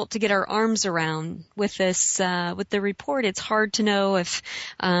difficult to get our arms around with this, with the report. It's hard to know if,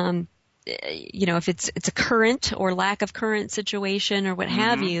 if it's a current or lack of current situation or what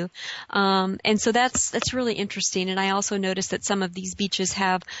have you. And so that's really interesting. And I also noticed that some of these beaches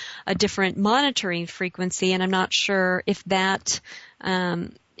have a different monitoring frequency, and I'm not sure if that,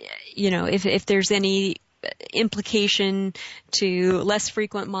 if there's any implication to less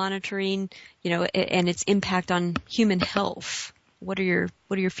frequent monitoring, and its impact on human health. What are your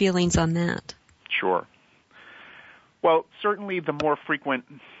feelings on that? Sure. Well, certainly the more frequent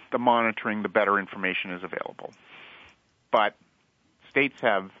the monitoring, the better information is available. But states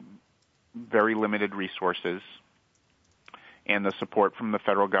have very limited resources, and the support from the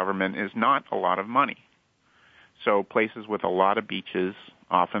federal government is not a lot of money. So places with a lot of beaches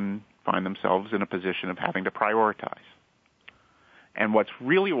often find themselves in a position of having to prioritize. And what's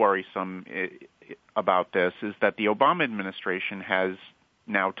really worrisome about this is that the Obama administration has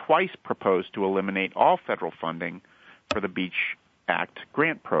now twice proposed to eliminate all federal funding for the Beach Act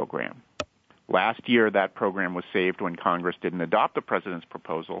grant program. Last year, that program was saved when Congress didn't adopt the president's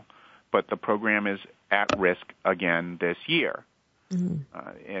proposal, but the program is at risk again this year.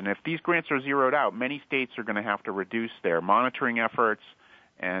 And if these grants are zeroed out, many states are going to have to reduce their monitoring efforts,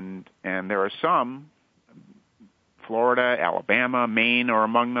 and there are some, Florida, Alabama, Maine are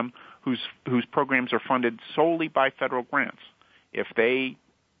among them, whose programs are funded solely by federal grants. If they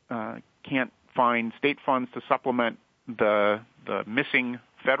can't find state funds to supplement the missing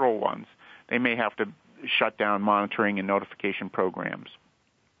federal ones, they may have to shut down monitoring and notification programs.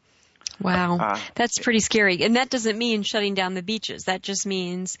 Wow, that's pretty scary. And that doesn't mean shutting down the beaches. That just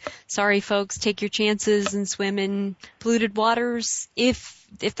means, sorry folks, take your chances and swim in polluted waters if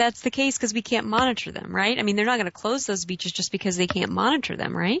that's the case, because we can't monitor them, right? I mean, they're not going to close those beaches just because they can't monitor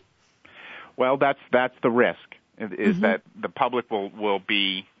them, right? Well, that's the risk, is that the public will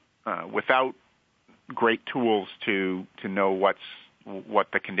be without great tools to know what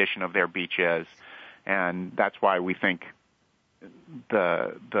the condition of their beach is. And that's why we think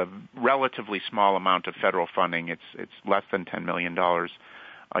the relatively small amount of federal funding, it's less than $10 million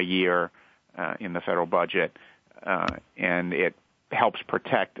a year in the federal budget, and it helps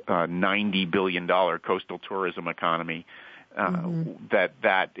protect a $90 billion coastal tourism economy,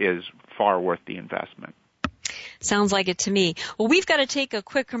 that is far worth the investment. Sounds like it to me. Well, we've got to take a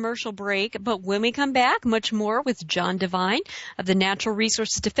quick commercial break, but when we come back, much more with Jon Devine of the Natural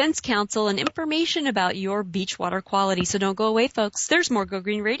Resources Defense Council and information about your beach water quality. So don't go away, folks. There's more Go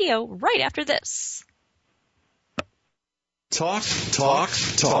Green Radio right after this. Talk, talk,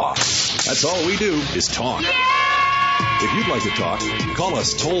 talk. That's all we do is talk. If you'd like to talk, call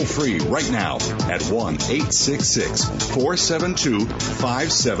us toll-free right now at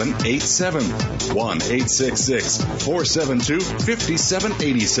 1-866-472-5787.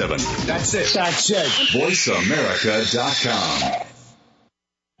 1-866-472-5787. That's it. VoiceAmerica.com.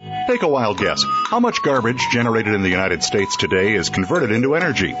 Take a wild guess. How much garbage generated in the United States today is converted into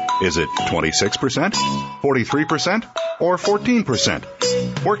energy? Is it 26%, 43%, or 14%?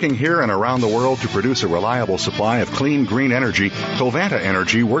 Working here and around the world to produce a reliable supply of clean, green energy, Covanta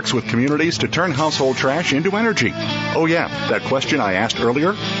Energy works with communities to turn household trash into energy. Oh yeah, that question I asked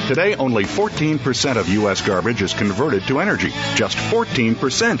earlier? Today, only 14% of U.S. garbage is converted to energy. Just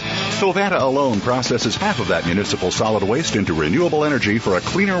 14%. Covanta alone processes half of that municipal solid waste into renewable energy for a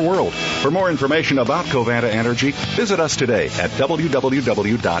cleaner world. For more information about Covanta Energy, visit us today at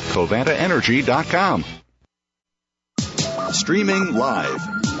www.covantaenergy.com. Streaming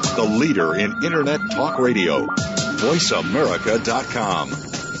live, the leader in Internet talk radio, VoiceAmerica.com.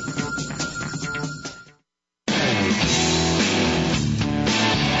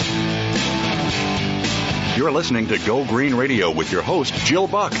 You're listening to Go Green Radio with your host, Jill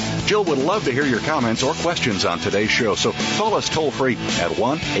Buck. Jill would love to hear your comments or questions on today's show, so call us toll-free at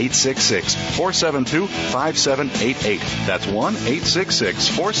 1-866-472-5788. That's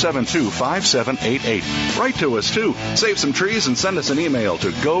 1-866-472-5788. Write to us, too. Save some trees and send us an email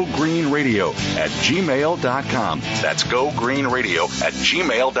to gogreenradio@gmail.com. That's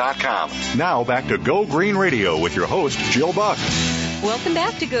gogreenradio@gmail.com. Now back to Go Green Radio with your host, Jill Buck. Welcome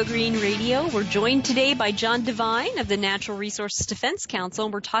back to Go Green Radio. We're joined today by Jon Devine of the Natural Resources Defense Council,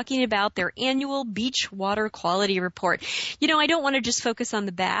 and we're talking about their annual beach water quality report. I don't want to just focus on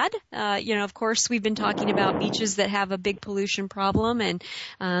the bad. Of course, we've been talking about beaches that have a big pollution problem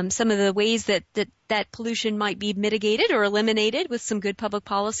and some of the ways that pollution might be mitigated or eliminated with some good public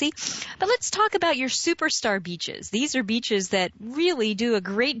policy. But let's talk about your superstar beaches. These are beaches that really do a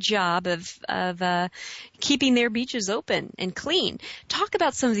great job of keeping their beaches open and clean. Talk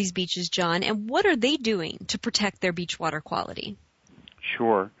about some of these beaches, Jon, and what are they doing to protect their beach water quality?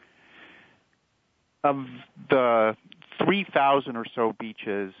 Sure. Of the 3,000 or so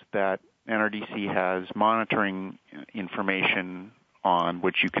beaches that NRDC has monitoring information on,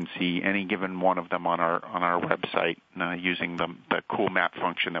 which you can see any given one of them on our website using the cool map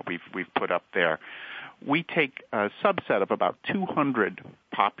function that we've put up there, we take a subset of about 200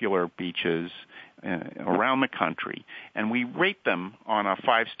 popular beaches around the country, and we rate them on a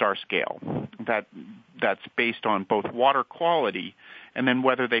 5-star scale. That's based on both water quality and then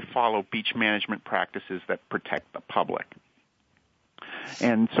whether they follow beach management practices that protect the public.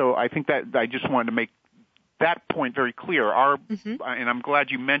 And so I think that I just wanted to make that point very clear. And I'm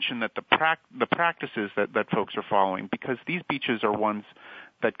glad you mentioned that the practices that folks are following, because these beaches are ones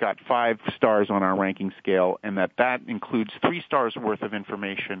that got 5 stars on our ranking scale, and that includes 3 stars worth of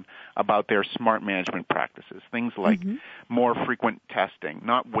information about their smart management practices. Things like more frequent testing,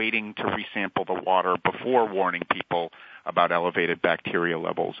 not waiting to resample the water before warning people about elevated bacteria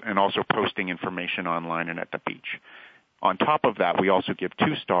levels, and also posting information online and at the beach. On top of that, we also give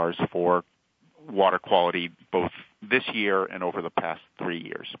 2 stars for water quality both this year and over the past 3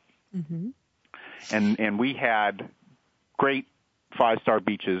 years. And we had great 5-star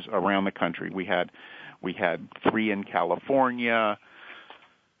beaches around the country. We had 3 in California.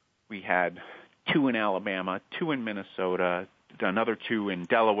 We had 2 in Alabama, 2 in Minnesota, another 2 in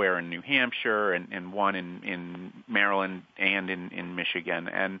Delaware and New Hampshire, and 1 in Maryland and in Michigan.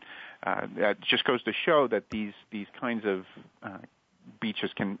 And that just goes to show that these kinds of beaches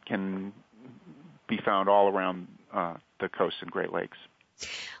can be found all around the coast and Great Lakes.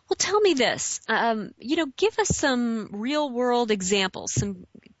 Well, tell me this. Give us some real-world examples, some,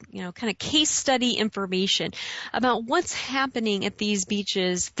 kind of case study information about what's happening at these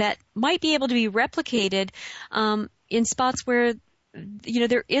beaches that might be able to be replicated in spots where,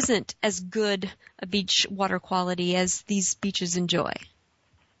 there isn't as good a beach water quality as these beaches enjoy.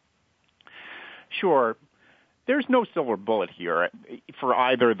 Sure. There's no silver bullet here for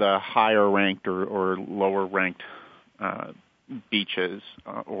either the higher-ranked or lower-ranked beaches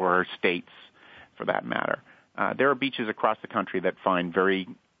or states, for that matter. There are beaches across the country that find very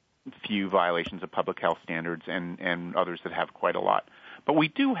few violations of public health standards and others that have quite a lot. But we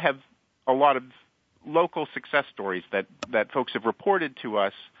do have a lot of local success stories that folks have reported to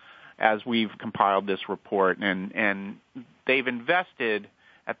us as we've compiled this report, and they've invested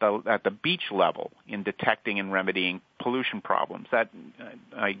at the beach level in detecting and remedying pollution problems.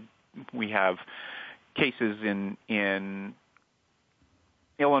 We have cases in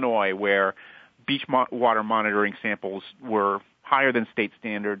Illinois where beach water monitoring samples were higher than state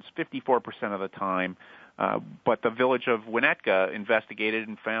standards 54% of the time, but the village of Winnetka investigated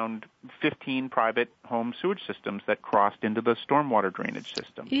and found 15 private home sewage systems that crossed into the stormwater drainage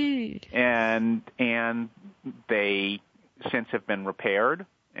system. And they since have been repaired,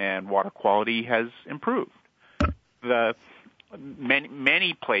 and water quality has improved.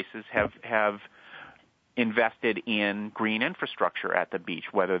 Many places have invested in green infrastructure at the beach,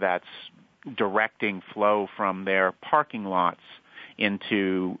 whether that's directing flow from their parking lots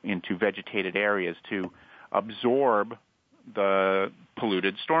into vegetated areas to absorb the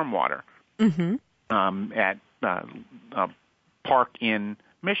polluted stormwater. At a park in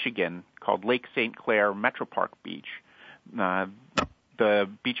Michigan called Lake St. Clair Metro Park Beach, the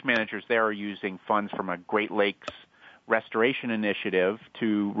beach managers there are using funds from a Great Lakes restoration initiative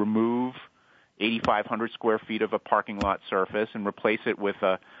to remove 8,500 square feet of a parking lot surface and replace it with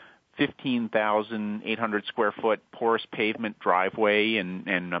a 15,800 square foot porous pavement driveway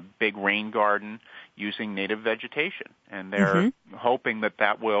and a big rain garden using native vegetation. And they're hoping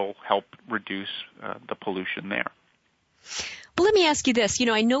that will help reduce the pollution there. Well, let me ask you this.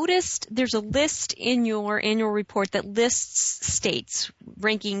 I noticed there's a list in your annual report that lists states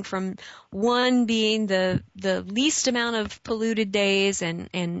ranking from 1 being the least amount of polluted days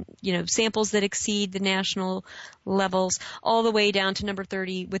and samples that exceed the national levels, all the way down to number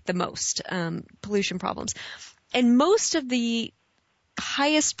 30 with the most pollution problems. And most of the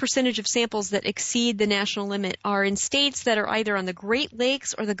highest percentage of samples that exceed the national limit are in states that are either on the Great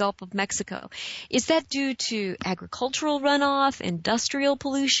Lakes or the Gulf of Mexico. Is that due to agricultural runoff, industrial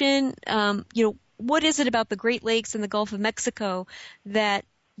pollution? What is it about the Great Lakes and the Gulf of Mexico that,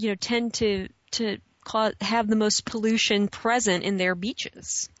 tend to have the most pollution present in their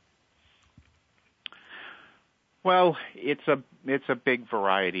beaches? Well, it's a big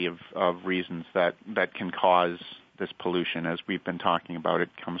variety of reasons that can cause this pollution. As we've been talking about, it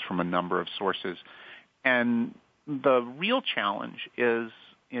comes from a number of sources. And the real challenge is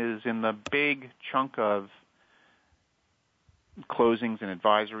in the big chunk of closings and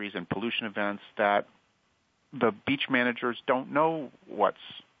advisories and pollution events that the beach managers don't know what's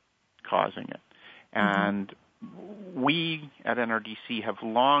causing it. And we at NRDC have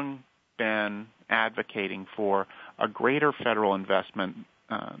long been advocating for a greater federal investment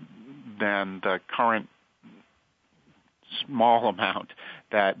than the current small amount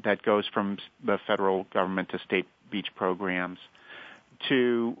that goes from the federal government to state beach programs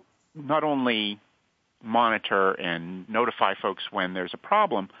to not only monitor and notify folks when there's a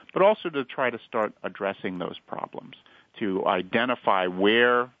problem, but also to try to start addressing those problems, to identify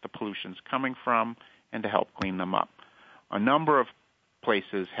where the pollution's coming from and to help clean them up. A number of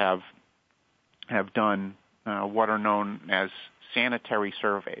places have done what are known as sanitary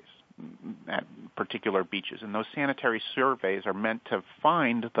surveys at particular beaches, and those sanitary surveys are meant to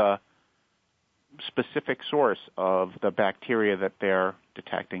find the specific source of the bacteria that they're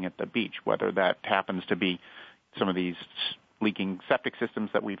detecting at the beach, whether that happens to be some of these leaking septic systems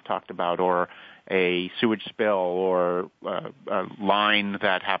that we've talked about, or a sewage spill, or a line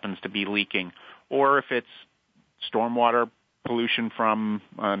that happens to be leaking, or if it's stormwater pollution from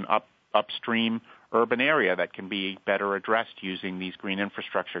an upstream urban area that can be better addressed using these green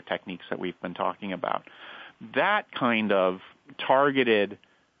infrastructure techniques that we've been talking about. That kind of targeted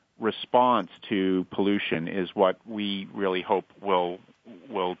response to pollution is what we really hope will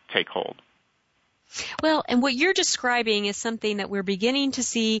take hold. Well, and what you're describing is something that we're beginning to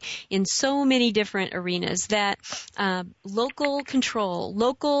see in so many different arenas, that local control,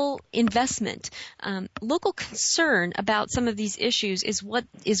 local investment, local concern about some of these issues is what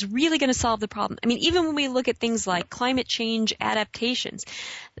is really going to solve the problem. I mean, even when we look at things like climate change adaptations,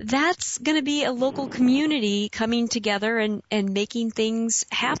 that's going to be a local community coming together and making things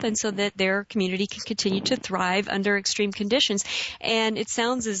happen so that their community can continue to thrive under extreme conditions. And it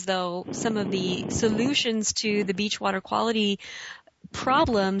sounds as though some of the solutions to the beach water quality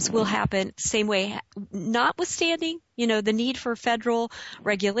problems will happen the same way, notwithstanding, the need for federal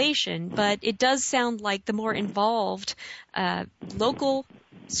regulation. But it does sound like the more involved local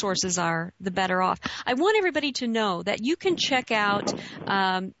sources are, the better off. I want everybody to know that you can check out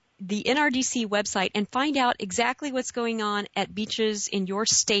the NRDC website and find out exactly what's going on at beaches in your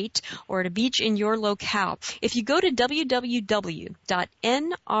state or at a beach in your locale. If you go to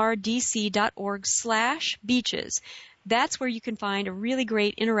www.nrdc.org/beaches, that's where you can find a really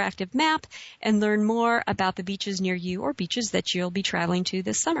great interactive map and learn more about the beaches near you or beaches that you'll be traveling to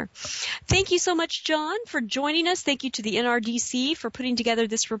this summer. Thank you so much, Jon, for joining us. Thank you to the NRDC for putting together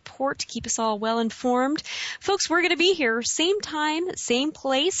this report to keep us all well informed. Folks, we're going to be here same time, same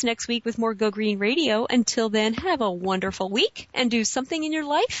place next week with more Go Green Radio. Until then, have a wonderful week and do something in your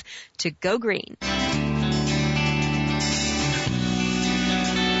life to go green.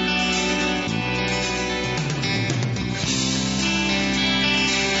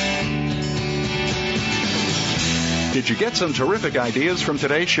 Did you get some terrific ideas from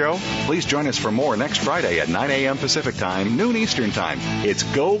today's show? Please join us for more next Friday at 9 a.m. Pacific Time, noon Eastern Time. It's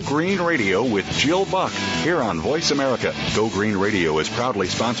Go Green Radio with Jill Buck here on Voice America. Go Green Radio is proudly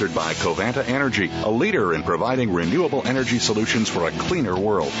sponsored by Covanta Energy, a leader in providing renewable energy solutions for a cleaner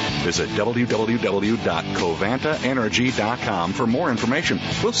world. Visit www.covantaenergy.com for more information.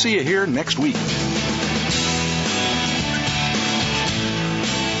 We'll see you here next week.